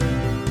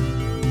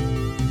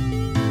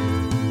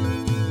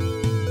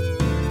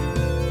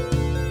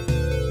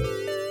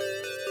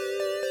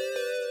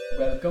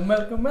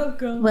Welcome.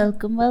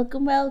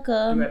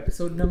 Welcome. To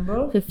episode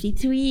number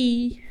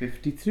 53.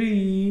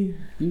 53.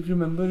 You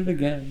remember it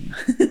again.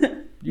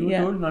 You were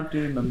told not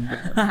to remember.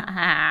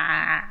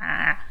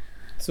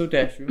 So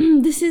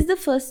Tashu, This is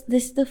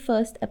the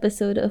first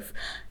episode of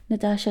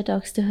Natasha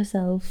Talks to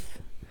Herself.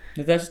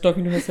 Natasha's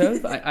talking to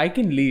herself. I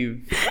can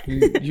leave.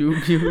 You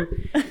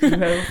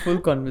have a full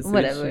conversation.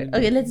 Whatever.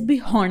 Okay, let's be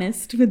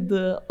honest with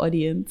the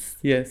audience.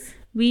 Yes.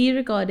 We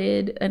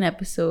recorded an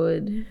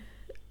episode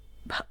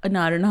an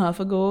hour and a half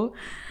ago,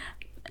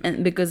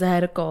 and because I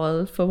had a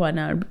call for 1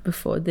 hour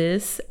before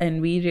this,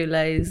 and we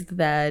realized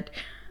that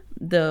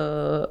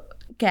the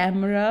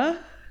camera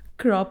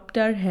cropped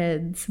our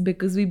heads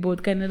because we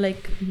both kind of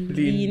like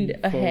leaned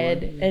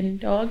ahead forward,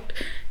 and talked.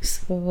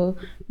 So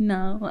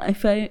now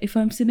if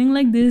I'm sitting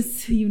like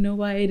this, you know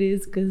why it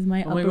is, because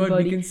my Oh my upper god,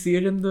 body. we can see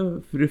it in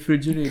the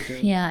refrigerator.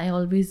 Yeah, I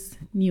always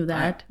knew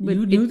that. But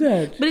You knew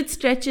that? But it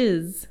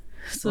stretches.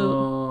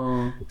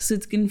 So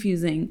it's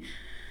confusing.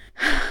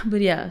 But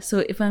yeah,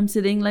 so if I'm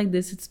sitting like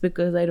this, it's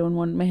because I don't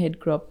want my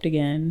head cropped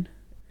again.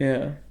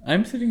 Yeah,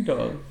 I'm sitting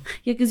tall.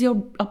 Yeah, because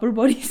your upper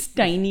body is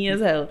tiny as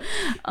hell.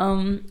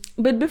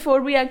 But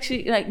before we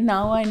actually, like,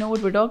 now I know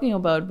what we're talking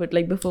about, but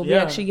like before we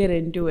actually get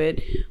into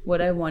it,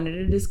 what I wanted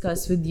to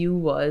discuss with you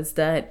was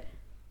that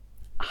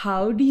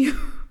how do you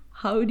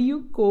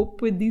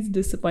cope with these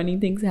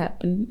disappointing things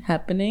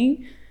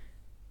happening?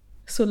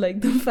 So like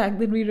the fact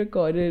that we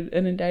recorded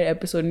an entire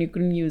episode and you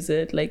couldn't use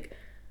it, like,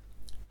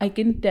 I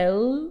can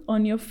tell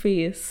on your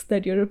face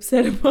that you're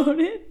upset about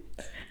it.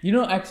 You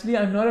know, actually,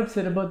 I'm not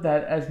upset about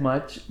that as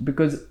much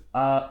because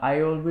I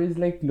always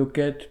like look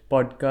at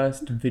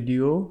podcast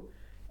video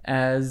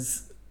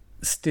as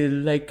still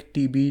like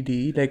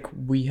TBD, like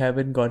we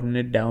haven't gotten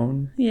it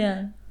down.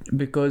 Yeah.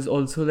 Because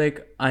also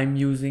like I'm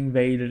using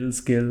very little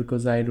skill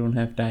because I don't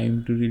have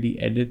time to really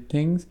edit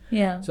things.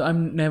 Yeah. So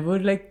I'm never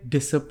like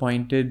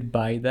disappointed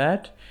by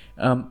that.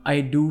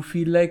 I do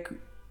feel like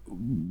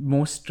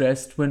most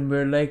stressed when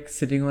we're like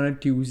sitting on a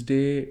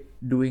Tuesday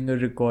doing a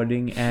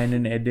recording and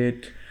an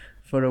edit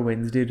for a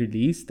Wednesday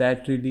release.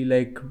 That really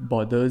like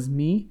bothers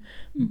me.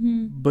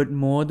 Mm-hmm. But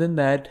more than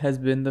that has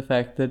been the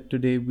fact that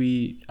today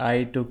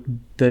I took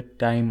the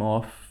time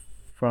off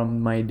from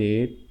my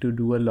day to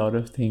do a lot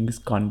of things,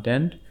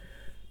 content,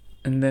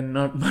 and then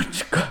not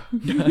much got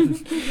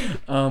done.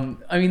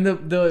 I mean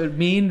the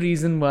main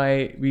reason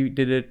why we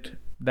did it,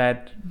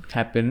 that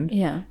happened.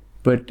 Yeah.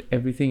 But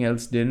everything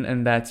else didn't,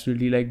 and that's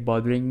really like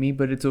bothering me,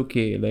 but it's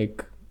okay,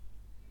 like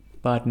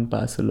part and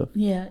parcel of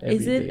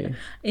Is it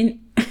day.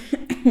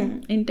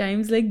 in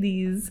times like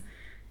these,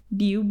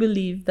 do you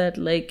believe that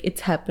like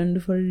it's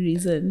happened for a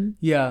reason?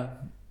 Yeah.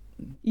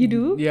 You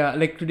do? Yeah,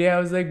 like today I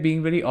was like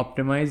being very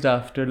optimized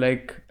after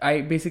like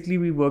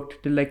we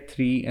worked till like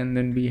 3 and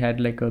then we had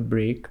like a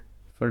break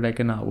for like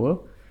an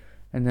hour.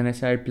 And then I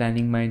started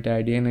planning my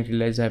entire day and I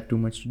realized I have too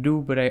much to do,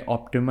 but I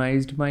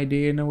optimized my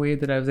day in a way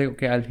that I was like,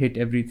 okay, I'll hit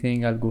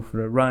everything. I'll go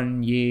for a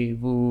run,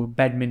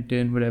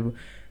 badminton, whatever.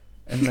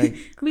 And like...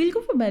 We'll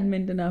go for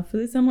badminton after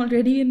this. I'm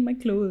already in my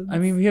clothes. I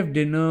mean, we have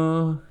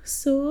dinner.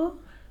 So?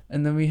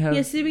 And then we have...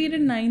 Yesterday we ate at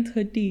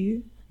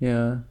 9:30.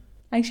 Yeah.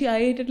 Actually, I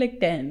ate at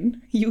like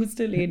 10. You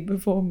still ate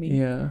before me.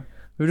 Yeah.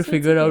 We have to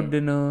figure out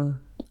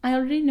dinner. I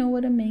already know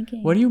what I'm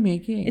making. What are you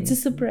making? It's a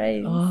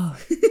surprise. Oh.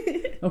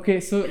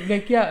 Okay, so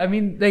like yeah, I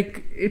mean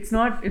like it's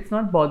not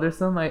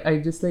bothersome. I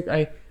just like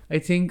I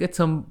think it's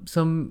some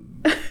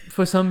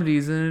for some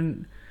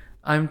reason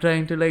I'm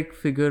trying to like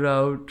figure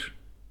out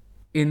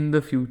in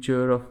the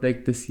future of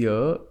like this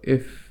year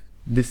if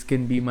this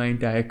can be my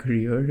entire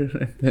career.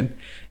 And then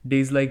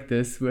days like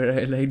this where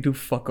I like do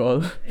fuck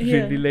all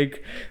really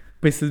like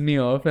pisses me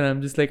off, and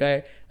I'm just like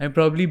I'm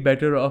probably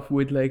better off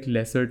with like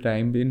lesser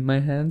time in my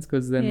hands,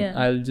 because then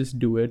I'll just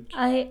do it.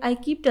 I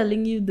keep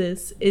telling you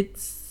this.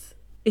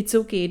 It's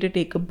okay to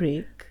take a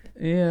break.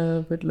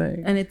 Yeah, but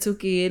like... And it's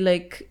okay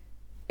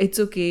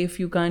if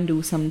you can't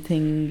do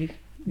something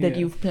that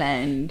you've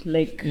planned.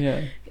 Like,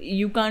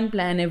 you can't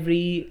plan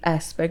every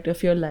aspect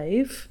of your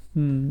life.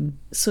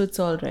 So it's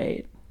all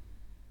right.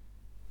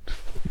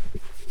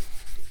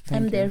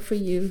 I'm there for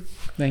you.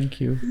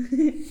 Thank you.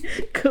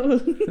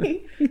 Cool.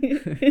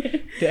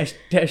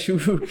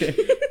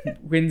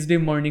 Wednesday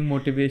morning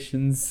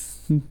motivations.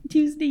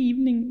 Tuesday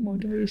evening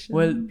motivation.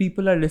 Well,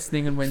 people are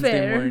listening on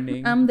Wednesday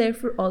morning. I'm there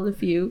for all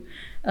of you.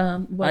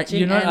 Watching.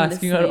 You're not and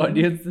asking listening. our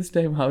audience this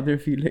time how they're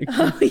feeling.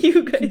 How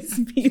you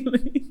guys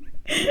feeling?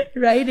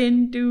 Write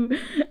to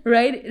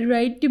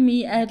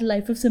me at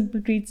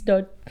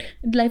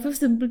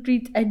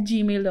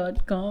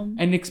lifeofsimpletreats@gmail.com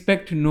and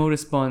expect no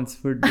response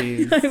for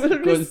days. I will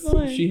because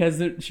respond.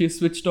 she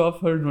switched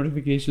off her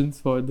notifications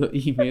for the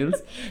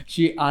emails.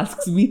 She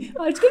asks me,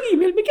 "Aajkal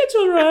email mein kya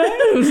chal raha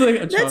hai?" I was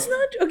like, that's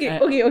not okay.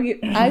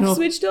 I've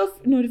switched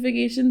off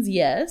notifications,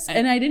 yes,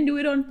 and I didn't do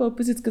it on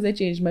purpose. It's because I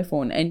changed my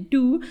phone. And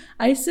 2,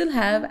 I still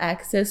have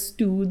access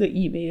to the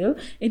email.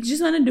 It's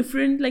just on a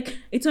different, like,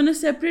 it's on a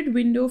separate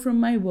window from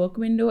my work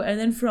window, and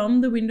then from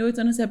the window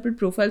it's on a separate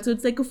profile. So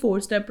it's like a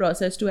 4-step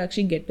process to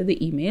actually get to the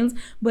emails.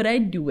 But I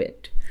do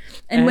it.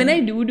 And when I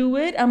do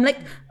it, I'm like,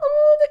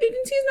 oh, the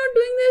agency is not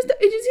doing this, the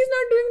agency is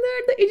not doing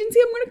that, the agency,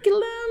 I'm gonna kill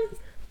them.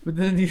 But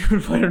then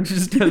why don't you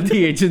just tell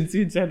the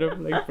agency instead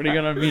of like putting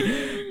it on me?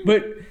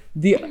 But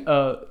the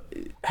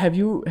have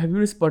you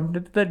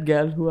responded to that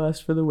gal who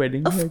asked for the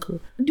wedding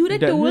haircut? Dude, I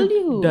told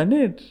you. Done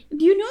it.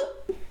 Do you know?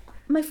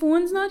 My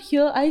phone's not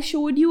here. I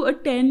showed you a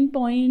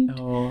 10-point.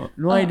 Oh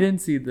no, I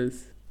didn't see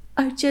this.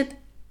 Archit,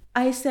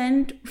 I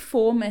sent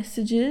 4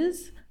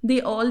 messages. They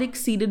all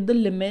exceeded the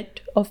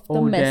limit of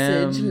the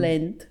message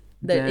length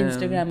that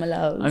Instagram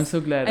allows. I'm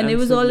so glad. And it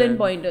was all in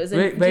pointers.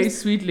 Very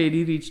sweet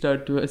lady reached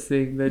out to us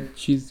saying that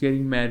she's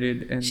getting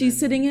married. And she's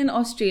sitting in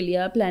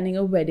Australia planning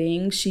a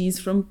wedding. She's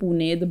from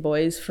Pune. The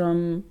boy is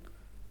from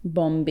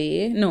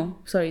Bombay. No,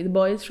 sorry. The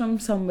boy is from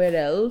somewhere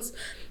else.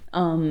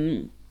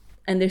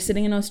 And they're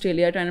sitting in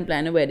Australia trying to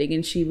plan a wedding,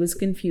 and she was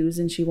confused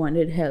and she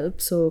wanted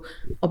help. So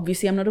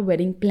obviously I'm not a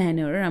wedding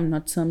planner. I'm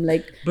not some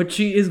like... But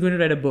she is going to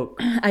write a book.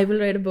 I will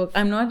write a book.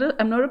 I'm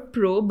not a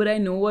pro, but I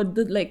know what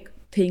the like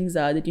things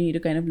are that you need to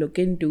kind of look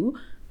into.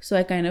 So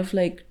I kind of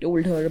like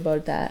told her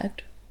about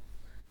that.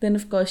 Then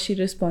of course she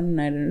responded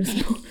and I didn't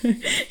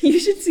respond. You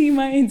should see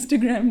my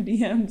Instagram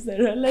DMs.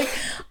 There are like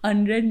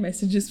unread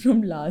messages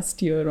from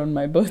last year on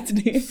my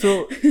birthday.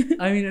 So,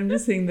 I mean, I'm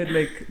just saying that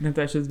like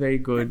Natasha's very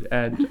good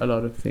at a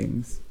lot of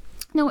things.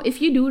 No,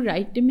 if you do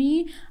write to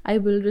me, I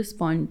will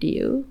respond to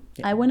you.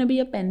 Yeah. I want to be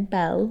a pen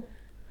pal.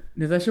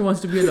 Natasha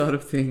wants to be a lot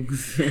of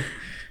things.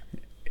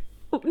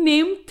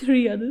 Name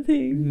 3 other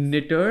things.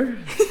 Knitter.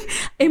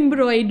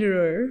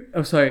 Embroiderer.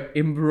 Oh, sorry.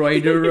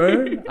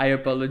 Embroiderer. I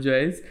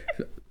apologize.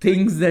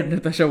 Things that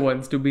Natasha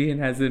wants to be and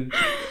hasn't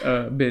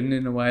been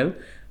in a while.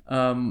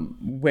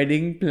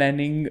 Wedding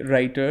planning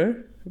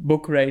writer.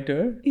 Book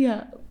writer.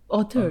 Yeah.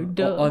 Author.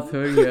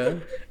 Author, yeah.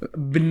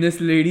 Business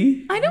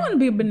lady. I don't want to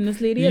be a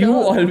business lady at all. You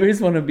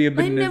always want to be a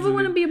business lady. I never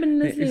want to be a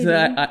business lady.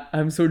 So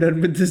I'm so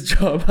done with this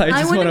job. I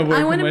just want to work for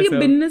myself. I want to be a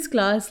business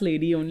class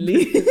lady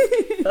only.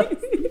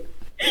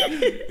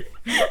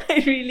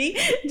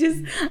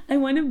 I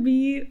want to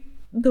be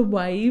the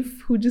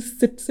wife who just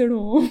sits at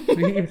home.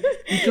 You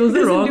chose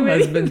the wrong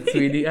husband,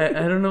 sweetie.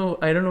 I don't know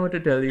what to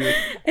tell you.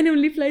 And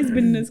only flies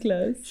business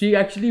class. She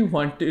actually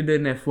wanted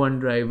an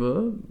F1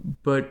 driver,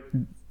 but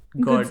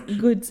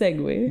good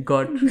segue.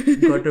 Got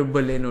a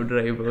Baleno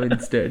driver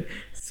instead.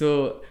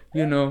 So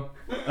that's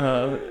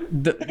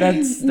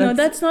no,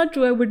 that's not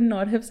true. I would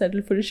not have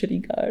settled for a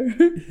shitty car.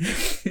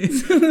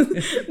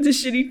 The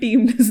shitty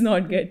team does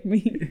not get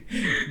me.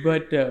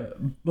 But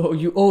so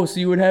you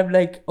would have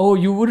like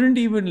you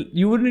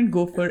wouldn't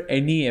go for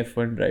any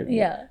F1 driver.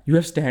 Yeah, you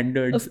have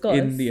standards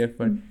in the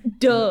F1.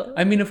 Duh.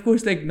 I mean, of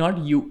course, like not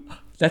you.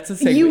 That's a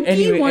segue. Yuki,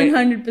 anyway,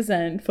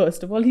 100%.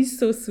 First of all, he's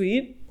so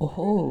sweet.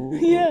 Oh,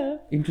 yeah.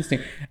 Interesting.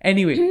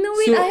 Anyway, no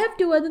wait, I have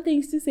 2 other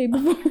things to say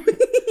before.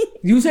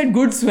 You said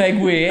good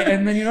segue,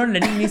 and then you're not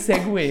letting me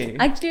segue.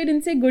 Actually, I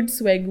didn't say good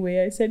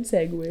segue. I said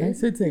segue. I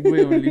said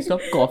segue only. Stop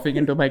coughing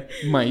into my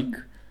mic.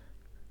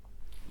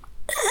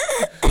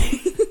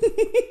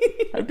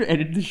 I have to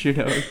edit this shit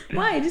out.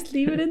 Why? Just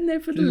leave it in there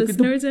for the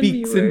listeners and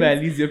viewers. Peaks and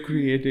valleys you're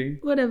creating.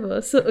 Whatever.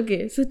 So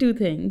 2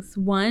 things.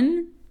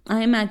 One,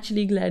 I am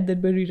actually glad that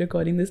we're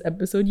re-recording this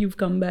episode. You've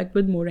come back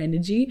with more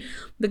energy,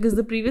 because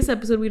the previous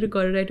episode we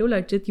recorded, I told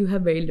Archit you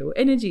have very low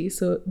energy.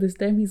 So this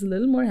time he's a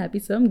little more happy.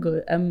 So I'm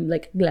good. I'm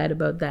like glad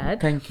about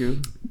that. Thank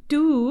you.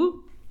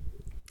 2,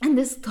 and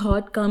this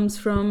thought comes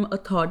from a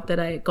thought that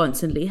I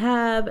constantly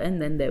have,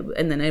 and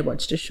then I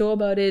watched a show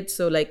about it.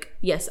 So like,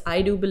 yes,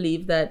 I do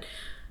believe that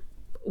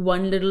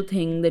one little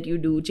thing that you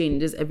do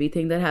changes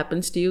everything that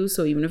happens to you.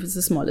 So even if it's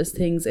the smallest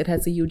things, it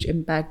has a huge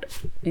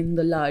impact in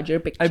the larger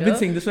picture. I've been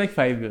saying this for like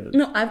 5 years.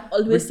 No, I've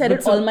always said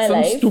it all my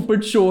life. Some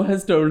stupid show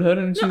has told her,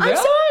 and she's like, oh my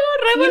god,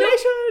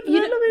 revelation. No,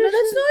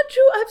 that's not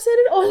true. I've said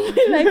it all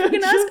my life. You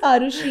can ask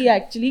Arushi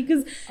actually,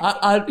 because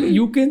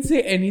you can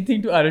say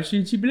anything to Arushi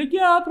and she'd be like,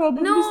 yeah,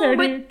 probably said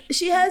but it.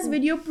 She has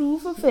video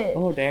proof of it.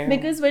 Oh damn.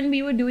 Because when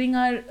we were doing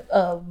our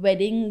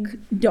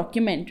wedding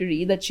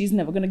documentary that she's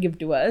never gonna give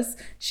to us,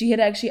 she had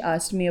actually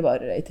asked me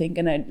about it, I think,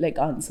 and I like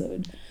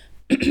answered.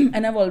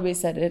 And I've always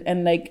said it,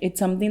 and like it's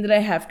something that I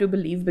have to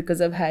believe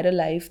because I've had a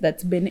life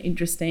that's been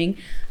interesting.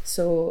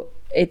 So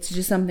it's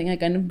just something I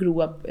kind of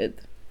grew up with.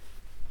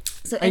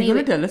 So anyway, are you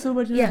gonna tell us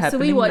about your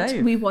happening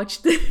life? We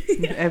watched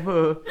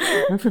Ever.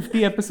 We're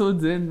 50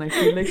 episodes in. I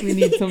feel like we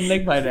need some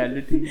like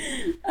virality.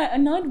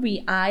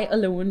 I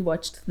alone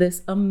watched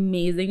this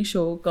amazing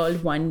show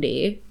called One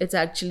Day. It's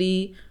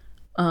actually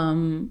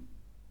I'm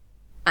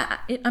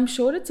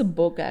sure it's a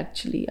book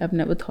actually. I've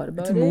never thought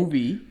about it. It's a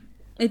movie.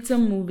 It's a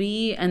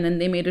movie, and then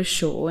they made a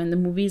show, and the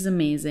movie is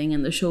amazing,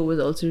 and the show was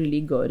also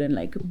really good, and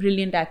like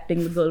brilliant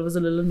acting. The girl was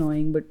a little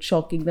annoying, but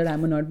shocking that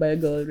I'm not by a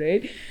girl,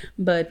 right?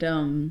 But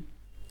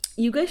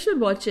you guys should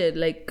watch it.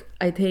 Like,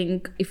 I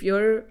think if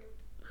you're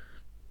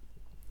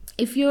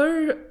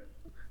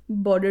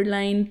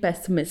borderline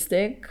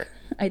pessimistic,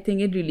 I think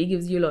it really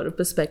gives you a lot of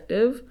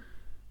perspective,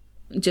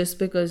 just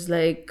because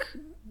like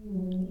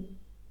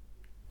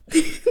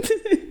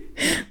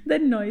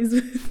That noise.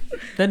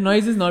 That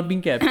noise is not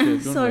being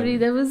captured. Don't Sorry, worry.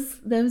 there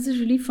was a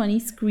really funny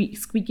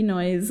squeaky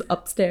noise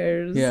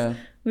upstairs. Yeah.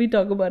 We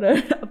talk about our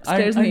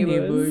upstairs Our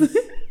neighbors.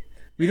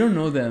 We don't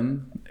know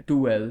them too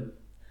well.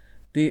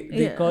 They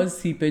Yeah. cause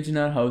seepage in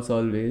our house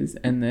always,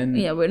 and then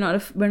Yeah, we're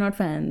not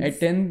fans. at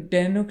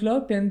 10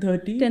 o'clock,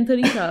 10:30,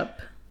 10:30 sharp.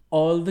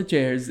 all the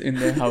chairs in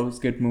their house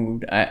get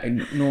moved.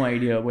 No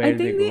idea where I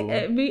think they go.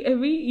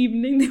 every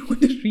evening they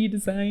want to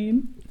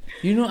redesign.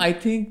 You know, I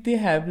think they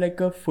have like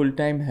a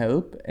full-time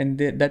help, and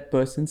that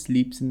person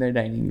sleeps in their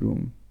dining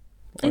room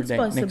or It's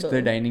next to possible.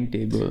 the dining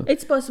table.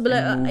 It's possible.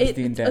 And moves the It's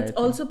entire thing.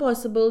 also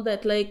possible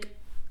that like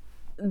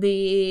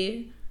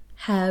they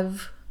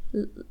have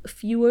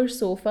fewer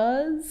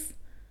sofas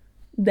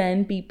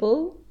than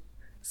people,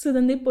 so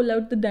then they pull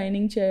out the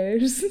dining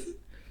chairs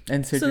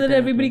And sit so at that 10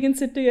 everybody o'clock. can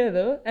sit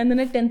together. And then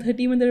at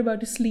 10:30 when they're about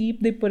to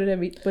sleep, they put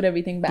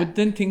everything back. But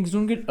then things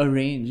don't get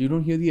arranged. You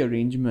don't hear the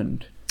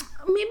arrangement.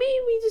 Maybe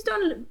we just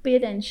don't pay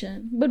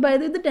attention. But by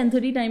the way, the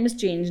 10:30 time has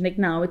changed. Like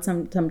now it's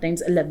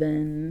sometimes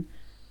 11,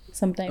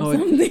 sometimes Oh,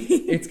 something.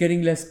 It's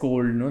getting less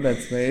cold, no?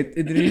 That's why.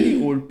 It's really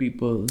old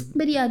people.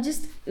 But yeah,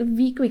 just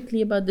be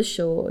quickly about the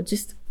show.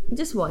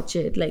 Just watch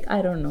it. Like,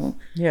 I don't know.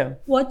 Yeah.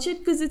 Watch it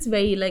because it's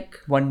very like,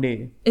 One day.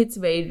 it's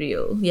very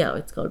real. Yeah,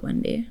 it's called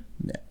One Day.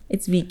 Yeah.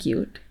 It's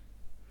cute.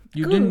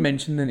 You Cool. didn't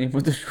mention the name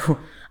of the show.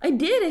 I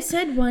did. I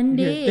said one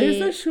Yeah, day.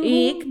 there's a show.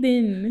 Ek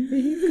din.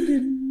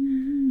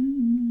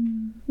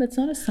 That's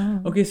not a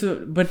song.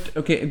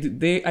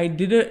 Okay, I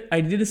did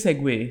a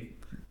segue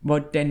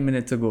about 10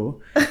 minutes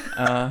ago,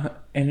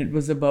 and it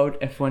was about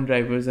F1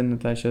 drivers and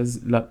Natasha's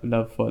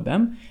love for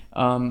them.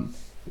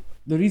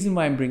 The reason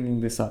why I'm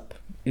bringing this up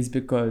is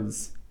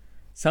because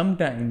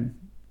sometime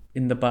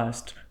in the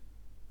past,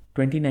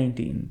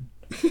 2019,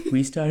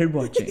 we started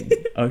watching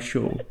a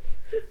show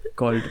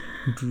called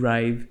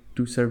Drive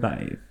to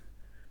Survive.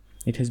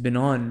 It has been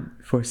on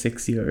for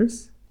 6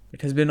 years.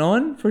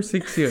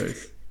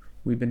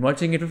 We've been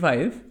watching it for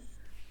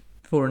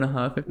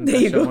 4.5. If There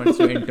you Natasha go. wants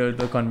to enter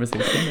the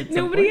conversation. At some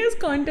Nobody point. has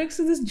context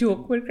to this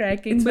joke we're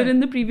cracking, It's but fine. in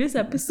the previous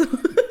episode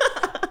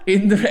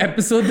In the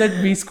episode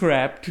that we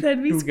scrapped that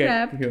we to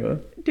scrapped get here,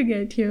 to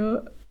get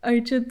here,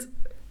 Archit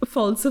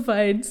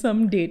falsified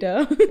some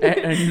data.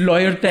 and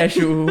lawyer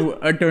Tashu,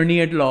 attorney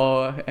at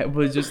law,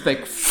 was just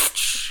like,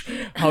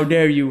 how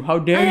dare you? How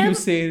dare you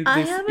say this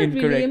I have a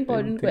incorrect really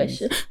important things?"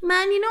 question.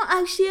 Man,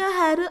 actually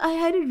I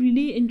had a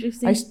really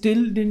interesting I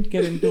still didn't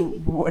get into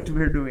what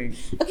we're doing.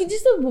 Okay,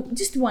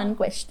 just one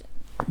question.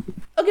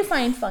 Okay,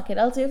 fine, fuck it.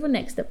 I'll say it for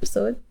next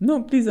episode.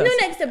 No, please ask. No,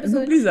 next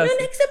episode. No, please ask. No,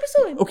 next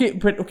episode. Okay.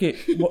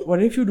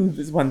 What if you do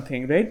this one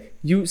thing, right?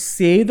 You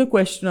say the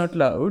question out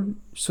loud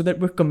so that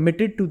we're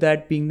committed to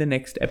that being the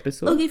next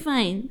episode. Okay,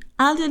 fine.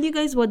 I'll tell you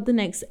guys what the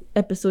next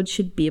episode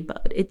should be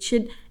about. It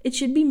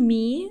should be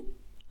me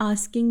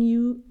asking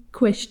you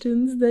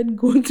questions that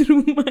go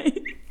through my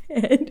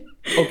head.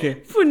 Okay.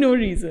 For no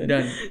reason.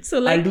 Done. So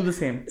like, I'll do the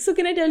same. So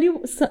can I tell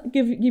you,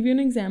 give you an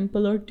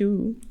example or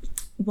two?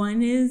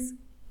 One is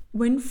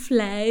when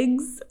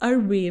flags are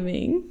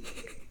waving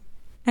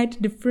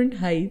at different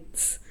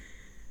heights,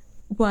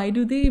 why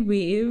do they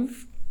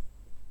wave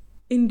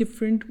in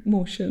different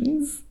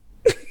motions?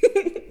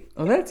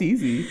 Oh, that's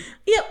easy.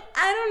 Yeah,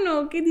 I don't know.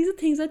 Okay, these are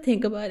things I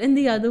think about. And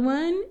the other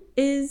one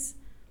is,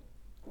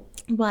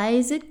 why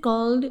is it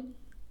called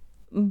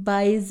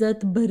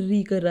Baizat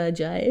Barri Kara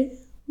Jaye?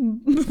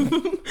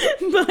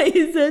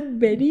 Baizat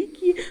Bari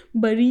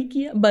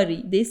Kiya.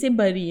 Bari. They say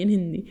Bari in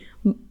Hindi.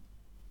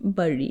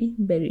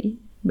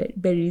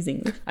 Berries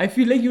English. I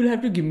feel like you'll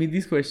have to give me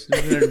these questions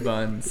in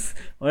advance,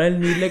 or I'll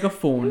need like a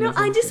phone. No, or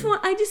I just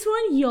something.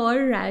 want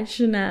your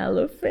rationale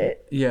of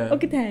it. Yeah.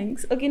 Okay,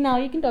 thanks. Okay, now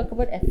you can talk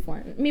about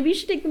F1. Maybe you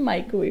should take the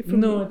mic away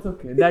from No, me. it's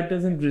okay. That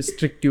doesn't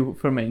restrict you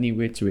from any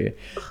which way.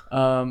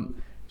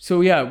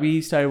 So yeah,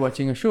 we started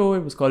watching a show.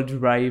 It was called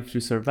Drive to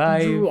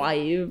Survive.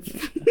 Drive.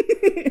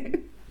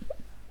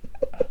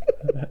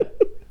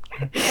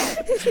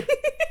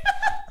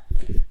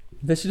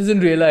 That she doesn't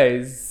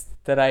realize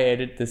that I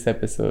edit this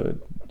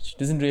episode. She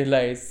doesn't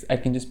realize I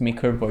can just make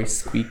her voice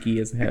squeaky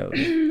as hell.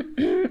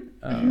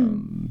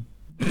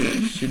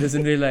 She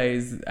doesn't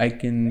realize I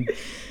can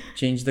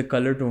change the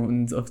color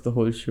tones of the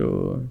whole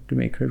show to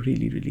make her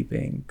really, really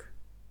pink.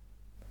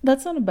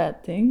 That's not a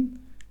bad thing.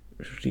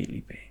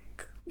 Really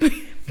pink.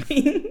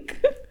 Pink.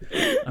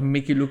 I'll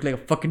make you look like a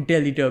fucking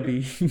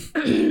Teletubby.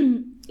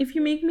 If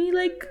you make me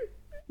like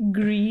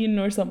green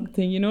or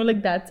something,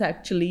 like that's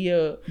actually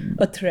a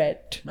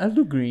threat. I'll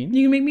do green.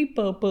 You can make me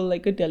purple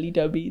like a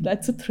Teletubby.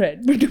 That's a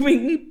threat. But to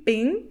make me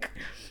pink,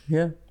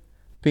 Yeah.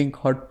 Pink,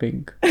 hot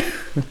pink.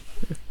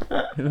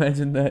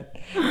 Imagine that.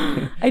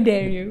 I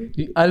dare you.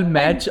 I'll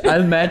match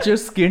your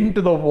skin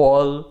to the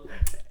wall.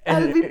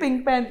 I'll be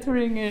Pink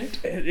Panthering it.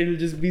 It'll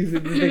just be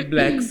this like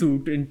black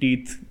suit and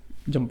teeth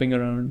jumping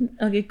around.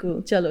 Okay,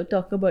 cool. Chalo,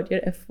 talk about your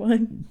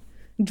F1.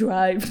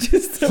 Drive to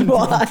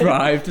Survive.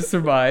 Drive to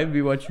Survive.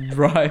 We watched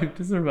Drive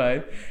to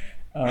Survive.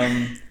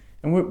 And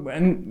I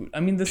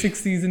mean, the 6th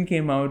season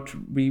came out.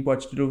 We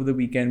watched it over the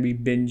weekend. We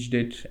binged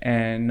it.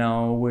 And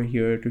now we're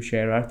here to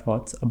share our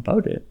thoughts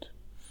about it.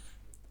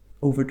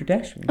 over to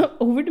Dashu.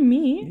 Over to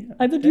me. Yeah,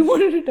 I thought you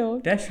wanted to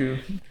talk. Dashu.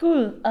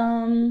 Cool.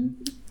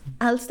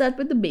 I'll start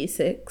with the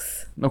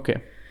basics.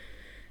 Okay.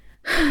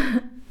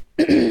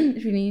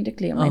 Really need to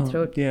clear my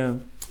throat. Yeah.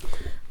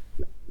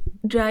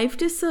 Drive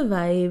to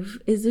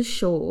Survive is a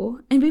show,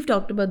 and we've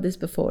talked about this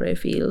before, I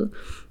feel,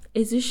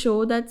 is a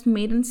show that's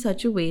made in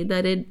such a way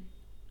that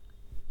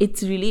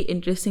it's really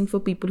interesting for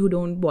people who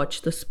don't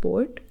watch the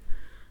sport.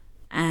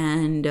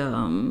 And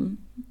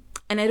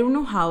I don't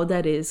know how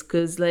that is,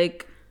 because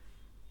like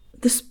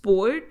the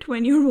sport,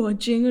 when you're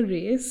watching a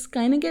race,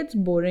 kind of gets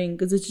boring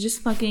because it's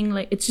just fucking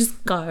like, it's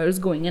just cars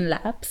going in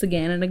laps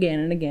again and again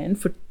and again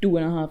for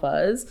 2.5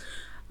 hours.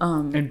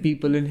 And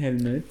people in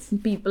helmets.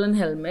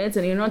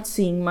 And you're not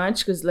seeing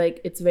much because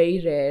like it's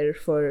very rare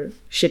for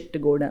shit to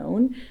go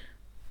down.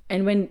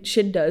 And when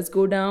shit does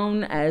go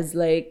down, as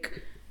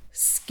like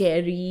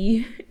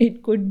scary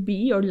it could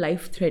be or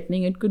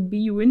life-threatening it could be,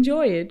 you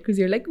enjoy it because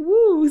you're like,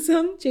 woo,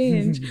 some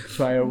change.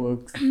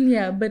 Fireworks.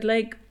 Yeah, but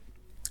like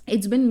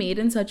it's been made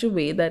in such a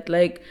way that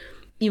like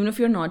even if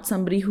you're not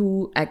somebody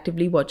who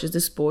actively watches the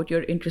sport,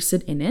 you're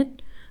interested in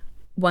it.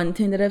 One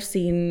thing that I've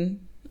seen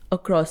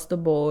across the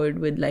board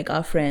with like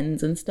our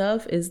friends and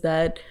stuff is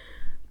that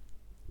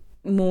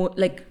more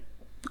like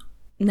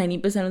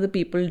 90% of the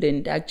people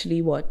didn't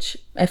actually watch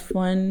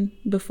F1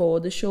 before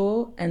the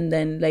show, and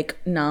then like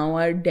now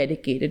are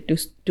dedicated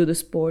to the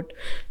sport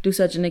to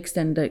such an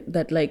extent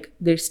that like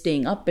they're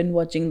staying up and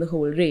watching the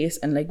whole race,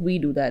 and like we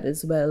do that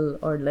as well,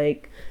 or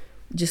like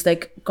just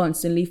like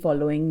constantly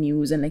following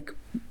news and like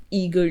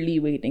eagerly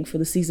waiting for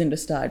the season to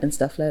start and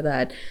stuff like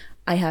that.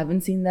 I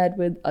haven't seen that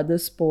with other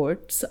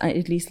sports. I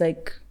haven't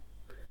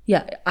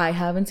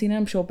seen it.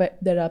 I'm sure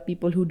there are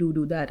people who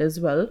do that as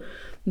well,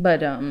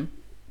 but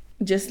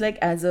just like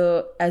as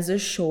a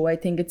show, I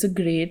think it's a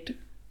great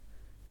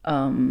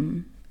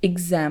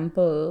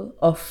example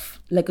of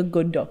like a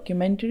good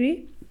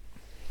documentary,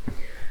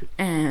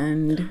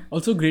 and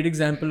also great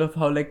example of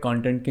how like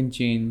content can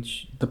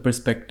change the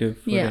perspective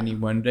for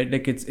anyone, right?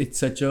 Like it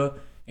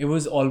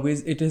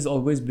has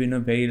always been a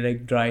very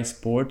like dry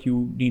sport.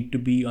 You need to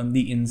be on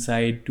the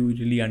inside to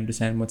really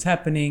understand what's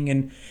happening,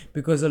 and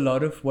because a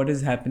lot of what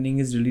is happening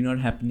is really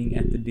not happening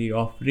at the day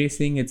of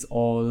racing, it's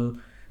all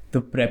the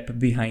prep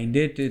behind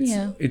it.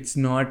 It's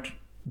not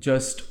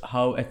just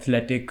how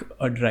athletic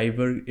a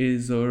driver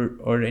is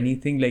or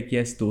anything. Like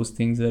yes, those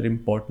things are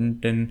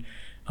important and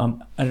are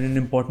an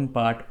important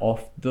part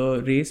of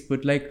the race,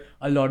 but like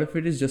a lot of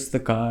it is just the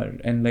car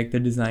and like the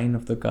design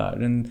of the car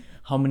and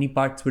how many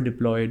parts were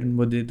deployed and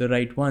were they the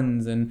right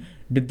ones and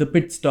did the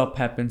pit stop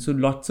happen. So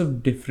lots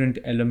of different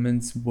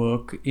elements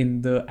work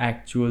in the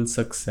actual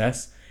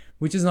success,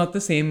 which is not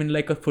the same in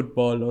like a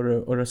football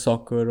or a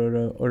soccer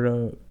or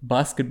a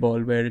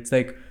basketball, where it's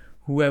like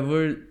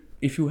whoever,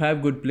 if you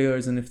have good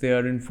players and if they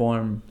are in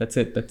form, that's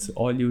it. That's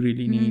all you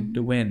really need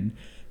to win.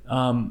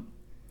 I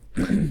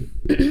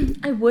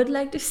would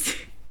like to say,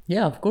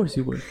 yeah, of course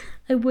you would.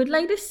 I would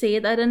like to say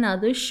that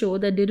another show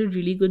that did a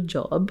really good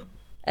job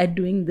at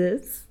doing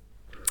this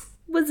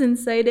was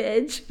Inside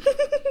Edge.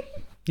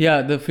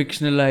 Yeah, the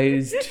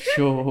fictionalized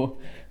show.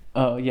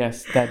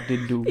 Yes, that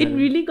did do well. It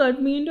really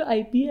got me into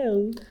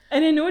IPL.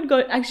 And I know it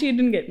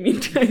didn't get me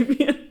into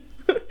IPL.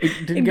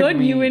 It got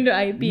you into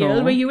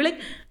IPL, where you were like,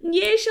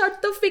 "Ye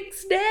shot to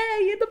fixed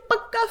hai, ye to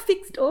pakka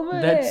fixed over."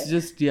 That's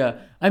just, yeah.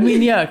 I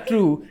mean, yeah,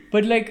 true.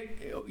 But like,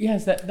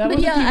 yes, that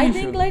was a TV I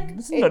think show. like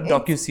This is a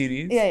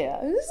docu-series. Yeah.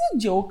 This is a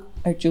joke,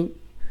 actually.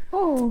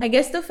 Oh. I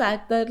guess the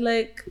fact that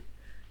like,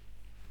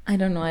 I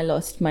don't know, I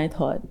lost my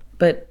thought.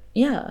 But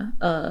yeah,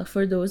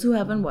 for those who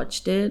haven't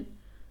watched it,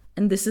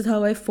 and this is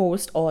how I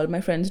forced all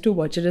my friends to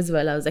watch it as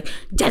well. I was like,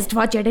 just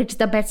watch it. It's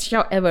the best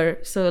show ever.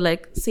 So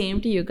like,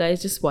 same to you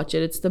guys. Just watch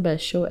it. It's the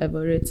best show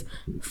ever. It's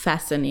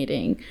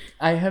fascinating.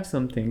 I have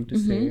something to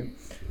say.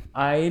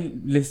 I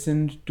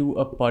listened to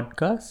a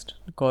podcast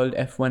called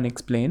F1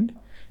 Explained,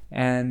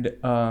 and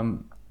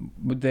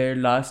their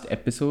last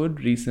episode,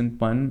 recent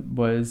one,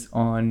 was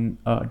on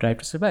Drive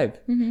to Survive,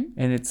 and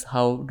it's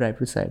how Drive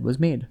to Survive was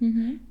made.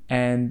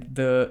 And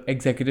the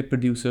executive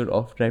producer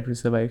of Drive to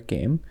Survive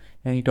came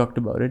and he talked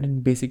about it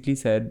and basically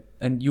said,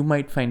 and you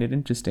might find it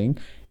interesting,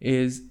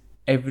 is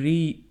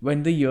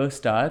when the year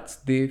starts,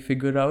 they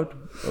figure out,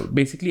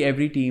 basically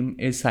every team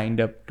is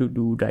signed up to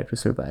do Drive to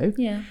Survive.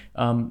 Yeah.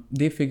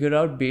 They figure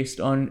out based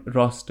on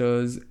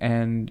rosters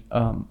and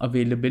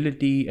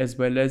availability as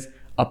well as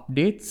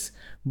updates,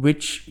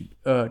 which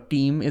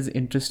team is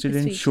interested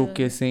in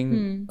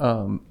showcasing,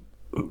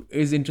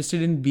 is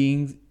interested in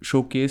being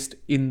showcased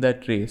in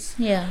that race.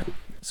 Yeah.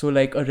 So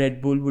like a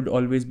Red Bull would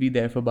always be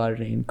there for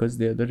Bahrain because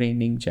they're the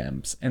reigning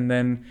champs, and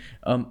then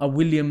a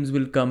Williams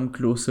will come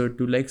closer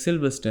to like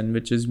Silverstone,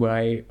 which is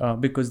why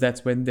because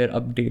that's when their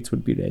updates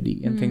would be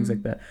ready and things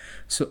like that.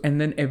 So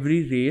and then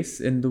every race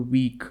in the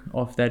week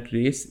of that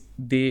race,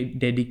 they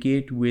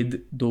dedicate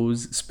with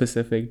those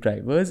specific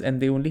drivers,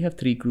 and they only have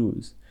 3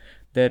 crews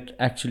that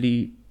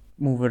actually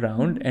move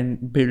around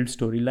and build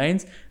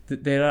storylines.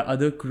 There are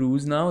other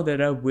crews now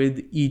that are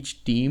with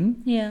each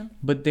team,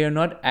 but they are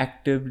not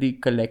actively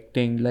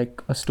collecting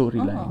like a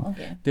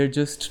storyline. They're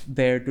just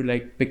there to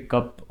like pick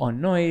up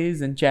on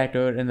noise and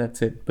chatter, and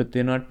that's it. But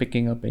they're not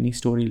picking up any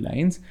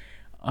storylines.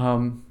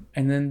 And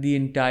then the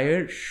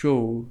entire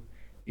show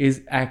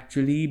is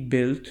actually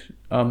built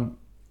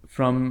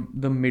from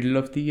the middle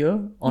of the year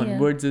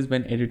onwards is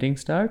when editing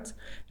starts,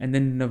 and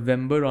then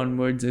November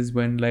onwards is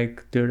when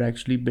like they're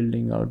actually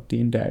building out the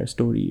entire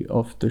story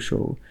of the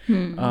show.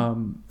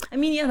 I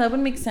mean, that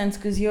would make sense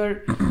because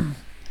you're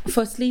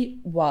firstly,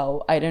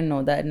 wow, I didn't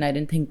know that, and I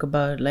didn't think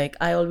about like,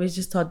 I always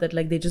just thought that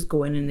like they just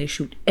go in and they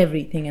shoot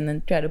everything and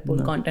then try to pull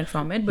content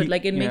from it, but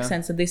like it makes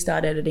sense that they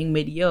start editing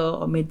mid-year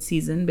or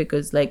mid-season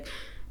because like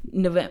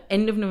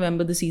end of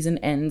November the season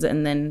ends,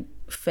 and then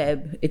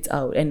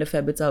end of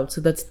Feb it's out,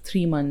 so that's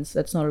 3 months.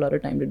 That's not a lot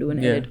of time to do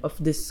an edit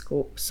of this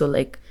scope, so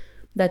like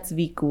that's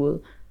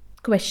cool.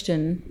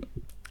 Question: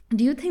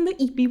 do you think the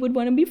EP would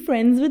want to be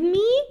friends with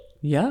me?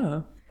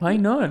 Yeah, why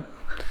not?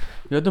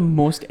 You're the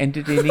most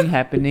entertaining,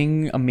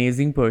 happening,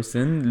 amazing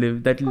person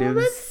that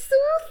lives that's so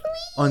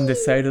sweet. On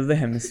this side of the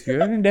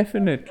hemisphere, and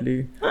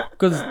definitely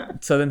because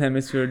Southern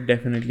Hemisphere are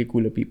definitely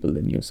cooler people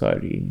than you.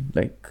 Sorry,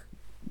 like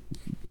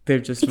they're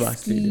just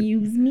vastly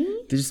Excuse me?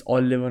 They just all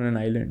live on an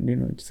island,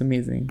 it's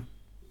amazing.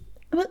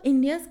 Well,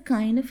 India's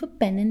kind of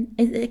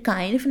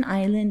kind of an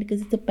island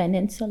because it's a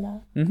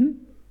peninsula.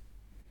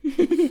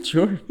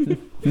 Sure.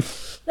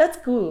 That's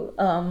cool.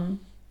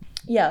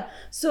 Yeah.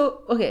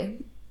 So, okay.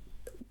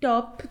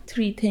 Top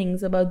 3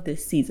 things about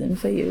this season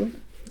for you.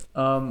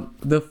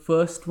 The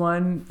first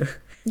one...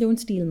 Don't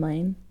steal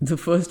mine. The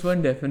first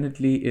one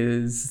definitely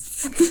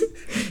is...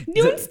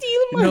 Don't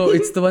steal mine. No,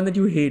 it's the one that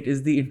you hate,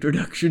 is the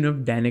introduction of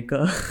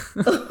Danica.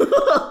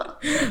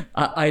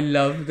 I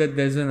love that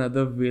there's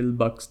another Will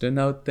Buxton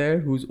out there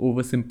who's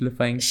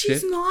oversimplifying shit.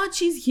 She's not.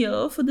 She's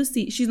here for the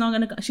She's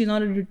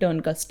not a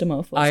return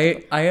customer.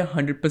 I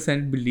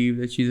 100% believe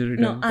that she's a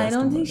return customer. No, I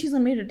don't think she's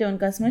gonna be a return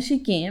customer. She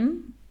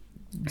came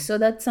so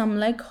that some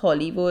like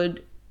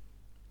Hollywood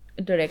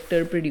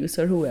director,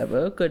 producer,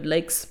 whoever could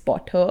like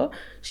spot her.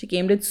 She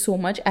came, did so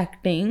much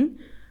acting,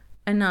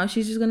 and now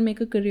she's just gonna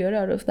make a career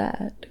out of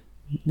that.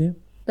 Yeah.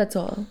 That's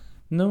all.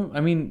 No, I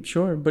mean,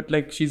 sure, but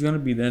like she's gonna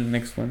be there in the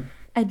next one.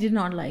 I did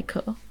not like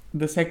her.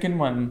 The second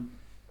one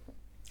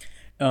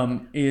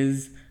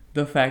is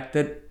the fact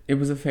that it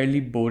was a fairly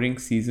boring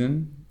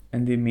season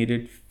and they made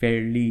it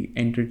fairly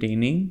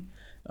entertaining,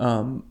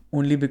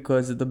 only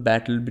because of the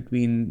battle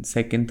between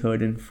second,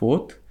 third, and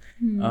fourth.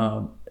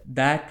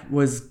 That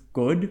was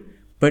good,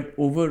 but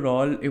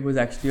overall it was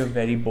actually a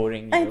very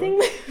boring year. I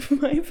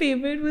think my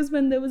favorite was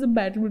when there was a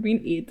battle between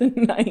 8th and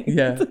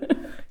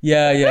 9th.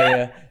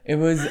 Yeah. It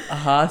was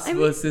Haas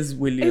versus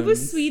Williams. It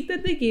was sweet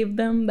that they gave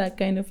them that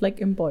kind of like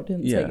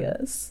importance, I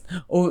guess.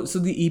 Oh, so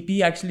the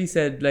EP actually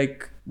said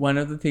like one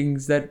of the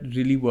things that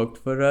really worked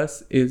for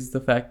us is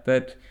the fact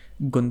that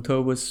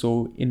Gunther was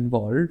so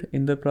involved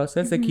in the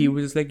process. Like he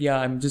was just like,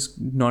 I'm just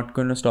not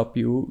gonna stop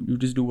you. You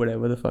just do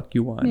whatever the fuck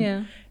you want.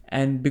 Yeah.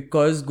 And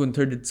because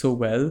Gunther did so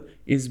well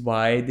is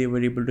why they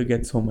were able to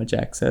get so much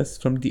access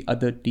from the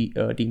other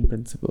team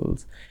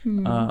principals.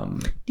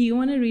 Do you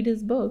want to read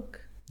his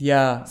book?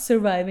 Yeah.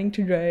 Surviving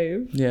to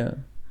Drive. Yeah.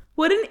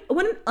 What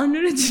an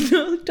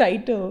unoriginal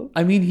title.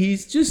 I mean,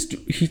 he's just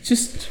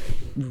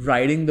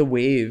riding the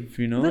wave,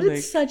 But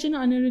it's such an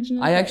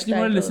unoriginal I actually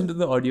title. want to listen to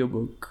the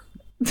audiobook.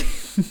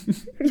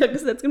 Yeah,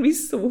 because that's going to be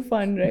so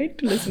fun, right?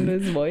 To listen to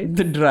his voice.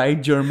 The dry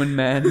German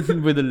man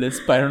with a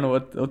lisp. I don't know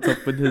what's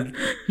up with his...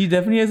 He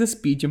definitely has a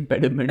speech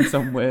impediment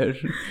somewhere.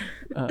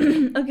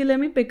 Okay, let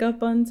me pick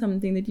up on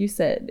something that you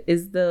said.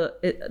 Is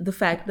the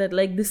fact that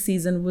like this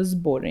season was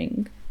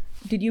boring.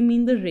 Did you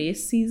mean the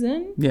race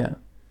season? Yeah.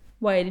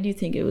 Why did you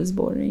think it was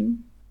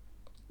boring?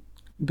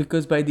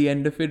 Because by the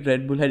end of it,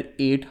 Red Bull had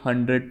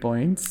 800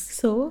 points.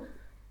 So?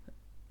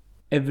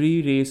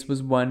 Every race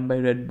was won by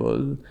Red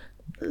Bull.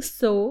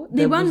 So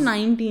they won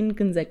 19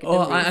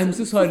 consecutive races. I'm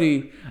so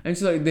sorry.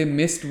 They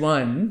missed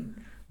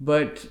one,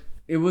 but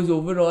it was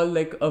overall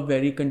like a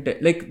very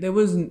like there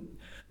was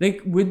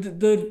like with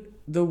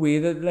the way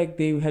that like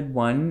they had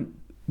won,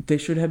 there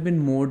should have been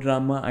more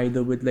drama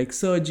either with like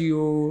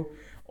Sergio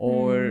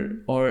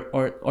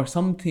or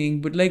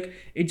something, but like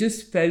it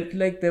just felt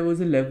like there was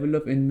a level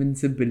of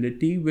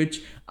invincibility,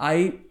 which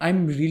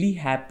I'm really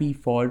happy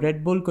for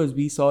Red Bull, because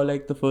we saw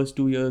like the first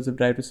 2 years of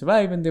Drive to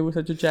Survive and they were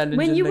such a challenge.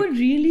 When and, you like, were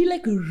really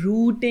like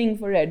rooting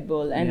for Red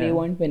Bull and they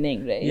weren't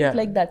winning, right? Yeah.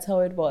 Like that's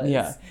how it was.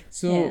 Yeah.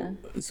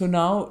 So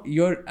now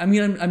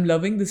I'm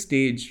loving the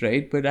stage,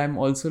 right? But I'm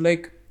also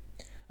like,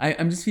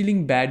 I'm just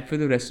feeling bad for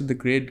the rest of the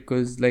grid,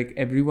 because like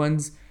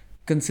everyone's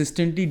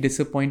consistently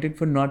disappointed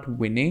for not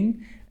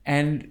winning.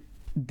 And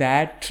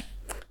that...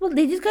 Well,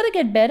 they just gotta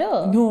get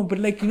better. No, but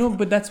like,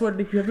 but that's what,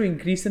 like, you have to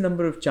increase the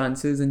number of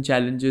chances and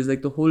challenges,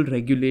 like the whole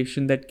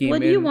regulation that came in.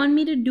 What do you want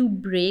me to do?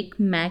 Break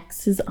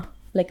Max's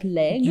like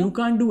leg. You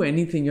can't do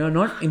anything. You're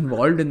not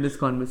involved in this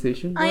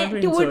conversation. I Don't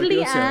insert totally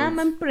yourself. am.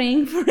 I'm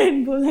praying for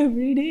Red Bull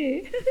every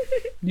day.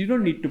 You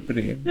don't need to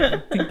pray.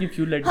 I think if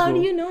you let How go.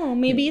 do you know?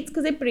 Maybe it's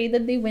because I pray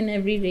that they win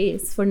every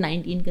race for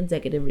 19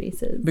 consecutive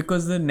races.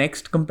 Because the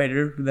next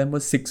competitor to them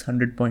was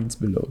 600 points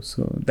below.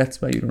 So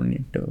that's why you don't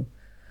need to.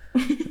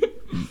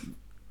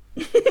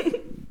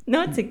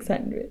 Not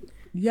 600.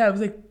 Yeah, it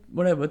was like,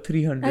 whatever,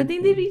 300. I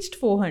think they reached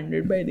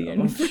 400 by the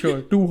end. I'm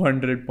sure.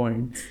 200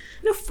 points.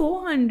 No,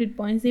 400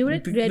 points. They were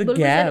at The Red Bull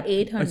gap. was at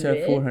 800.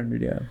 Achha,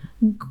 400, yeah.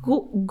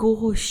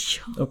 Gosh.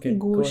 Okay,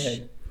 go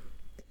ahead.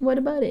 What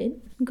about it?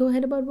 Go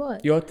ahead about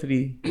what? Your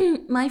 3.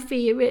 My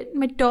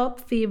top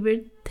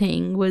favorite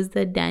thing was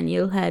that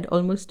Daniel had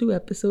almost 2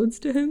 episodes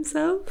to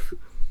himself.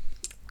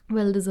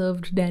 Well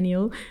deserved,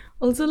 Daniel.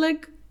 Also,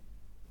 like,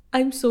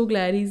 I'm so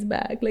glad he's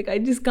back. Like, I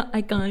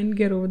can't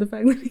get over the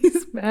fact that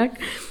he's back.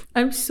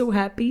 I'm so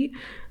happy.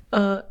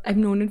 I've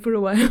known it for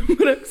a while,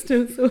 but I'm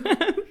still so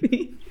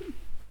happy.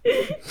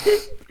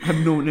 I've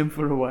known him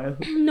for a while.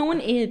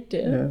 Known it.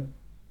 Yeah.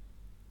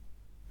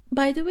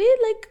 By the way,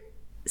 like,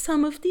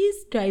 some of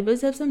these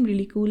drivers have some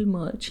really cool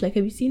merch. Like,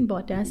 have you seen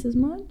Bottas's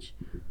merch?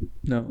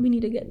 No. We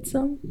need to get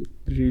some.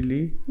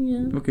 Really?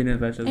 Yeah. Okay,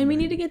 Natasha. And we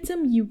need to get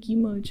some Yuki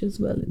merch as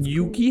well. It's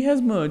Yuki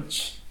has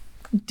merch.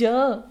 cool.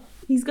 Duh.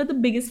 He's got the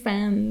biggest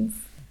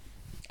fans.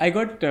 I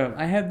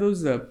have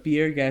those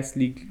Pierre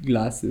Gasly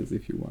glasses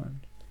if you want.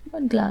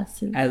 What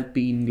glasses?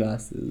 Alpine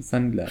glasses,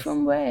 sunglasses.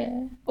 From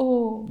where?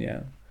 Oh.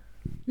 Yeah.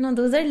 No,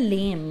 those are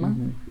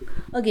lame.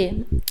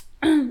 Okay.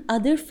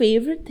 Other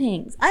favorite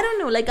things. I don't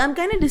know. Like, I'm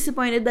kind of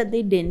disappointed that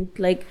they didn't,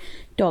 like,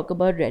 talk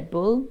about Red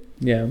Bull.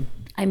 Yeah.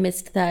 I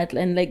missed that.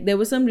 And, like, there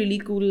were some really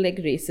cool, like,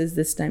 races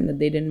this time that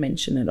they didn't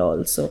mention at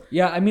all. So,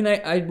 Yeah, I mean,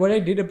 I what I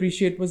did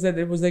appreciate was that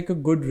it was like a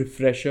good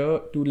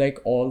refresher to like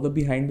all the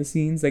behind the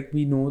scenes. Like,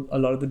 we know a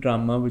lot of the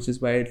drama, which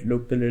is why it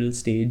looked a little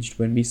staged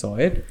when we saw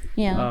it.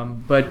 yeah.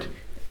 But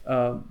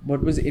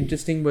what was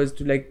interesting was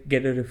to like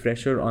get a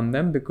refresher on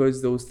them,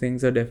 because those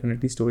things are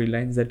definitely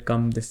storylines that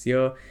come this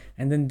year.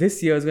 And then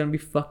this year is going to be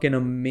fucking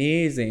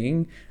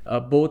amazing,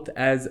 both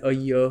as a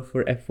year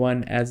for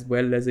F1 as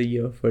well as a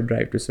year for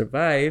Drive to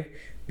Survive,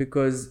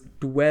 because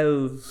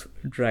 12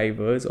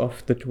 drivers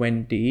of the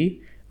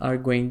 20 are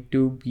going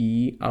to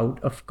be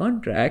out of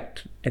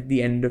contract at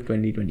the end of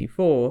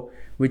 2024,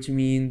 which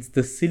means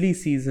the silly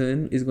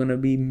season is going to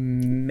be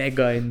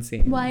mega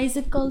insane. Why is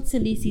it called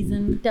silly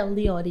season? Tell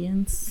the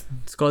audience.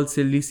 It's called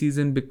silly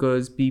season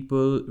because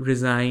people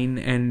resign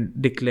and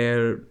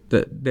declare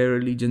their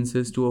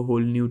allegiances to a whole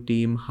new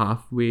team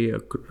halfway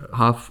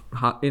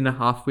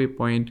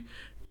point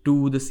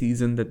to the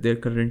season that they're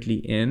currently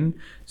in.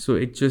 So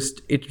it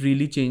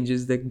really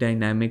changes the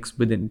dynamics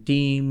within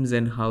teams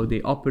and how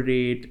they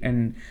operate,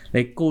 and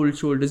like cold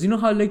shoulders. You know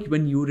how like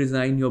when you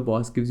resign, your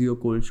boss gives you a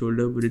cold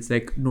shoulder, but it's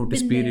like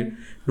notice period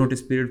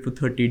for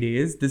 30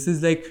 days. This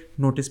is like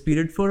notice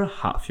period for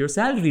half your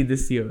salary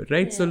this year,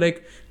 right? Yeah. So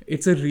like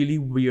it's a really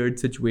weird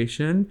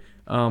situation.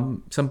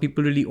 Some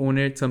people really own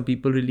it. Some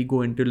people really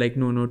go into like,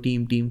 no,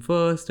 team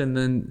first. And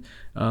then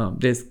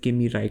there's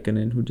Kimi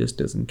Raikkonen who just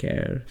doesn't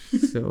care.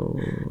 So,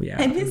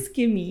 yeah. I miss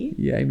Kimmy.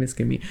 Yeah, I miss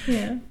Kimi.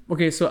 Yeah.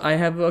 Okay, so I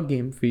have a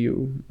game for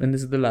you. And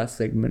this is the last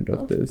segment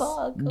of this.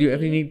 Fuck, Do you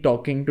have okay. any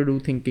talking to do,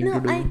 thinking to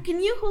do? Can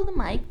you hold the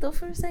mic though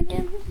for a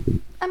second?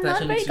 I'm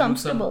not very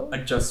comfortable.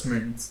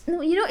 Adjustments.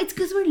 No, you know, it's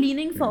because we're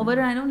leaning forward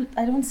and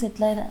I don't sit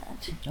like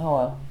that. Oh,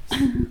 wow.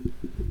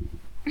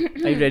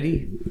 Are you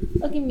ready?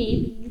 Okay,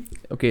 maybe.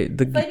 Okay,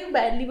 If I do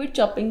badly, we're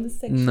chopping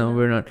this section. No,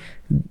 we're not.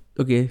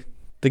 Okay,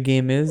 the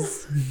game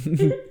is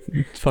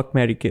Fuck,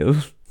 Marry, Kill.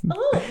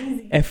 Oh,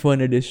 easy.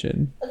 F1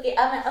 Edition. Okay,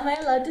 am I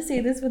allowed to say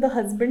this with the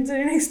husband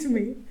sitting next to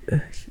me?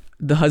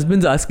 The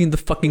husband's asking the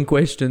fucking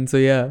question, so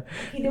yeah.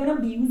 Okay, don't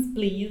abuse,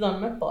 please, on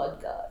my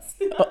podcast.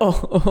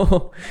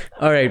 Oh.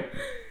 All right.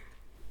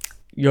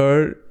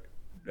 Your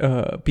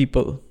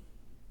people,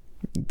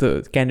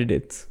 the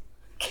candidates.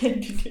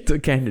 The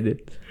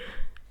candidate.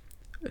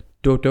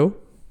 Toto.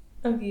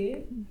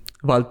 Okay.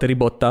 Valtteri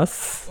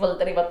Bottas.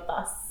 Valtteri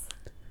Bottas.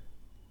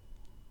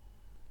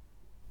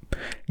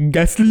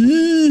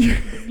 Gasly.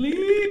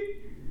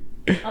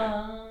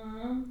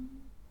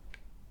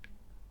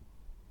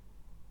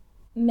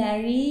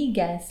 Marry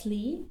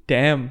Gasly.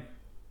 Damn.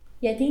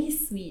 Yeah, I think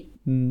he's sweet.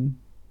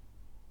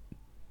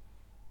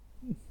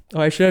 Oh,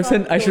 I should have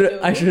said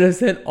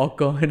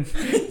Ocon.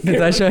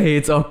 Natasha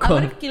hates I would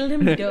Ocon. have killed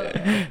him.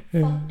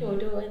 Fuck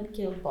Toto and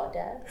kill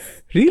Bottas.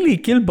 Really?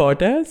 Kill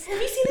Bottas?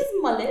 Have you seen his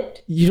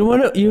mullet? You don't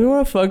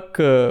wanna fuck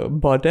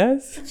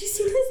Bottas? Have you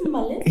seen his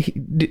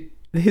mullet?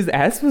 His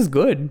ass was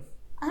good.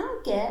 I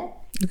don't care.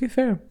 Okay,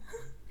 fair.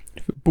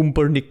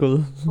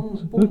 Pumpernickel.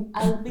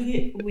 I'll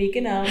be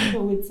waking up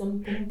with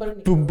some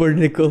pumpernickel.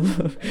 Pumpernickel.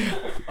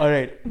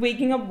 Alright.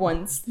 Waking up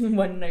one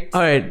night.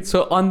 Alright,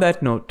 so on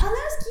that note. I'll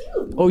ask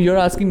you. Oh, you're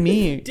asking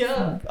me?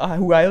 Duh.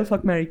 Who I'll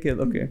fuck, marry,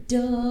 kill. Okay.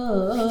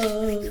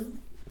 Duh.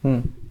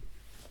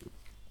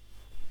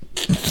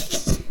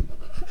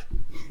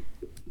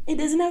 It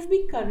doesn't have to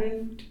be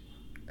current.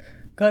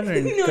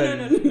 Current.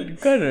 No.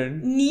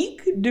 Current.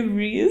 Nick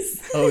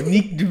DeVries. Oh,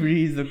 Nick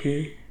DeVries.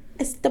 Okay.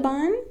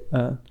 Esteban.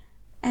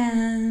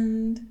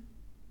 And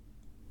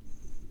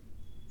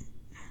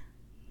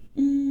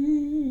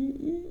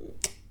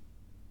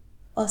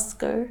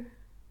Oscar.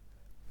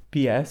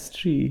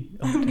 Piastri.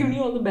 Okay. I'm giving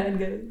you all the bad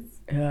guys.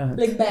 Yeah.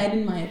 Like bad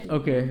in my opinion.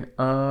 Okay.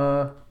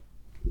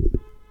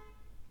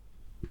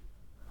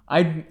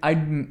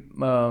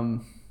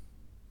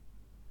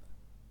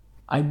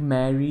 I'd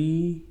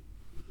marry.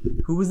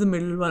 Who was the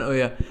middle one? Oh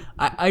yeah,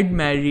 I'd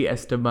marry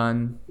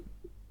Esteban.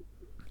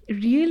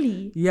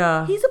 Really?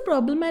 Yeah. He's a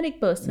problematic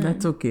person.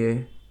 That's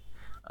okay.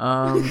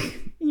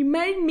 You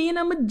married me and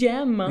I'm a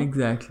gem.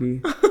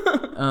 Exactly.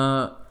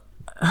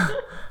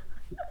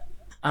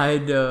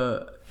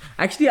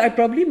 I'd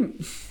probably.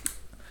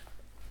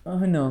 Oh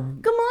no.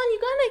 Come on, you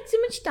got like so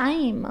much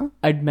time.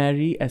 I'd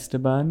marry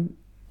Esteban.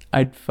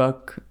 I'd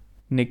fuck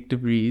Nick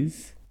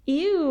DeVries.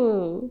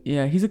 Ew.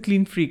 Yeah, he's a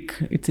clean freak.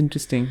 It's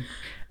interesting.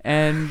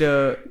 And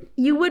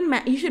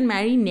You should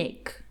marry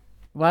Nick.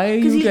 why are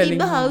Because you he'll telling keep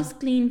the me? house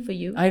clean for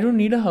you. I don't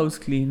need a house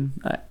clean.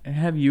 I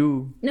have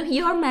you. No,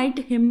 you're married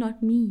to him,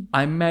 not me.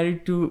 I'm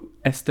married to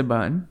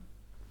Esteban.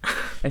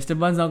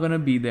 Esteban's not gonna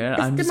be there.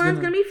 Esteban's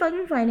gonna be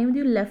fucking fighting with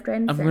you left, right,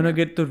 and I'm center. gonna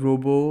get the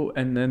robo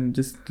and then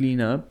just clean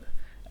up.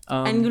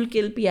 And you'll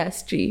kill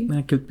Piastri.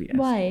 I kill Piastri.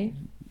 Why?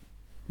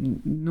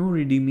 No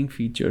redeeming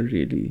feature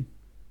really.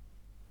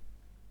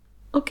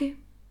 Okay.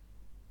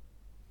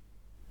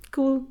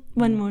 Cool.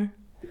 One more.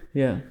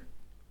 Yeah.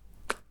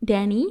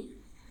 Danny.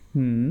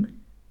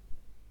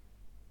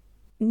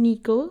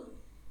 Nico.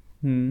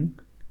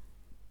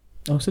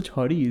 Oh, such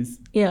hotties.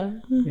 Yeah.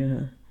 Yeah.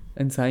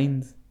 And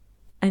signs.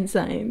 And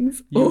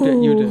Signs.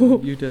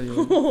 You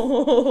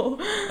tell.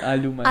 I'll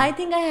do mine. I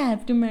think I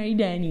have to marry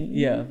Danny.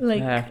 Yeah,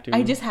 Like, I have to.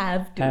 I just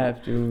have to.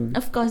 have to.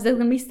 Of course, there's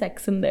gonna be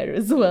sex in there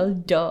as well.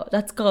 Duh.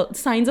 That's called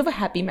signs of a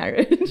happy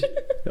marriage.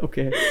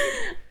 Okay.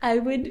 I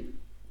would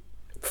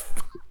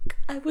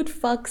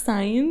fuck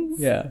Signs.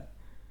 Yeah.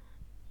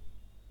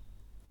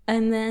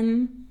 And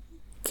then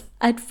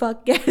I'd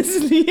fuck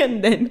Gasly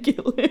and then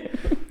kill him.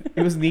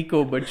 It was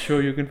Nico, but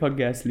sure, you can fuck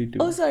Gasly too.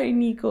 Oh, sorry,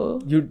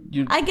 Nico. You.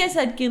 I guess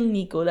I'd kill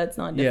Nico. That's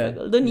not Yeah,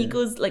 difficult. Though yeah.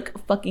 Nico's like a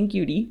fucking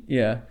cutie.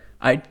 Yeah.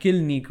 I'd kill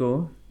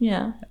Nico.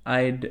 Yeah.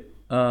 I'd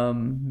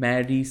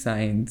marry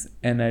Signs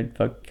and I'd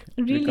fuck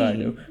Really?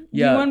 Ricardo.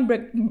 You want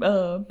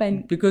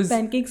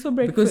pancakes for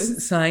breakfast?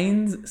 Because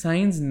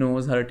Signs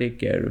knows how to take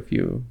care of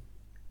you.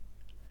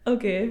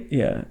 Okay.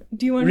 Yeah.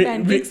 Do you want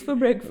pancakes for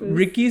breakfast?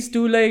 Ricky's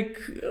too like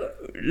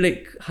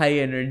high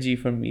energy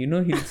for me. You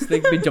know, he's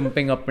like been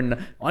jumping up and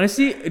down.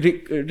 Honestly,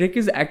 Rick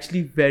is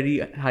actually very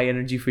high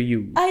energy for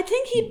you. I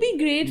think he'd be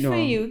great for No.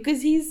 you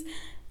because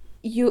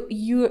you're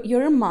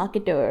a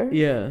marketer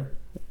Yeah.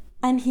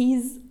 and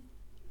he's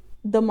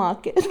the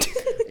market.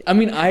 I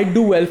mean, I'd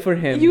do well for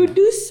him. You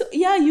do so,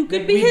 yeah. You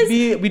could Like,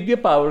 be we'd be a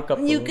power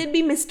couple. You could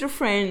be Mr.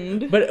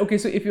 Friend. But okay,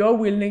 so if you're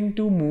willing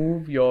to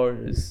move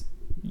yours,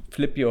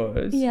 flip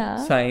yours, Yeah.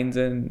 Signs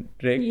and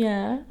Rick,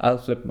 Yeah. I'll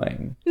flip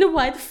mine. No,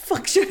 why the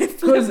fuck should I?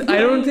 Because I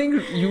don't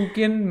think you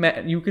can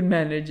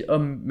manage a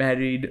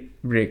married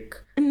Rick.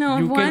 No,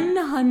 You can-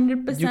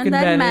 100%. you can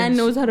That man manage-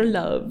 knows how to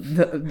love.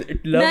 Love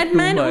That too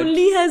man much.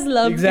 only has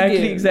love. to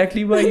give.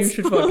 Exactly why you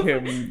should So, fuck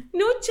him.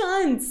 No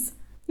chance.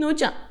 No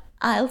chance.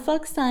 I'll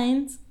fuck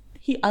Signs.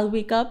 I'll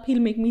wake up. He'll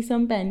make me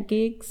some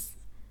pancakes.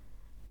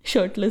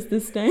 Shirtless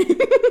this time.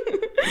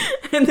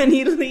 And then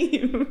he'll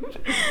leave.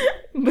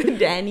 But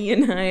Danny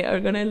and I are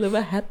gonna live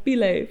a happy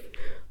life.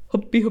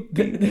 Happy.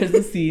 There's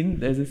a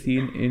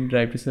scene in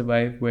Drive to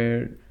Survive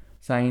where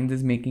Signs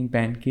is making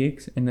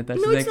pancakes and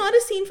Natasha's No, like, it's not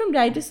a scene from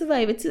Drive to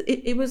Survive.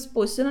 It was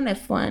posted on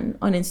F1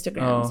 on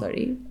Instagram. Oh.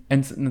 Sorry.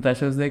 and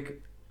Natasha's like,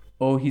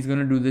 oh, he's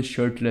gonna do this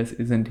shirtless,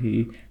 isn't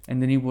he?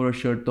 And then he wore a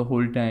shirt the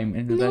whole time.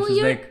 And No, Natasha's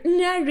you're like,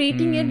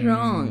 narrating it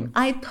wrong.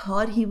 I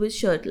thought he was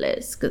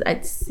shirtless because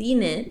I'd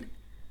seen it.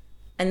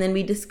 And then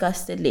we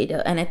discussed it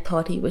later. And I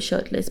thought he was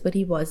shirtless, but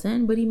he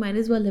wasn't. But he might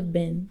as well have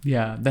been.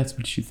 yeah, that's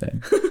what she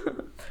said.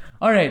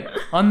 All right.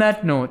 On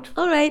that note,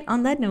 All right.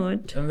 On that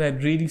note, on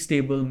that really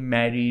stable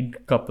married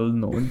couple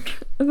note,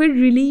 we're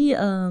really,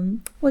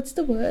 what's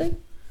the word?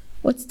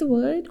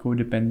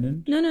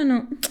 codependent.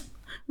 No.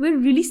 We're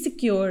really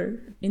secure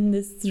in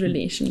this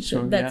relationship.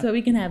 So, That's yeah. why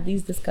we can have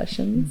these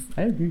discussions.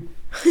 I agree.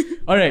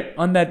 All right.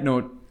 On that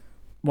note,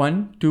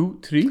 1, 2,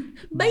 3.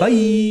 Bye.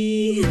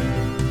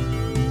 Bye.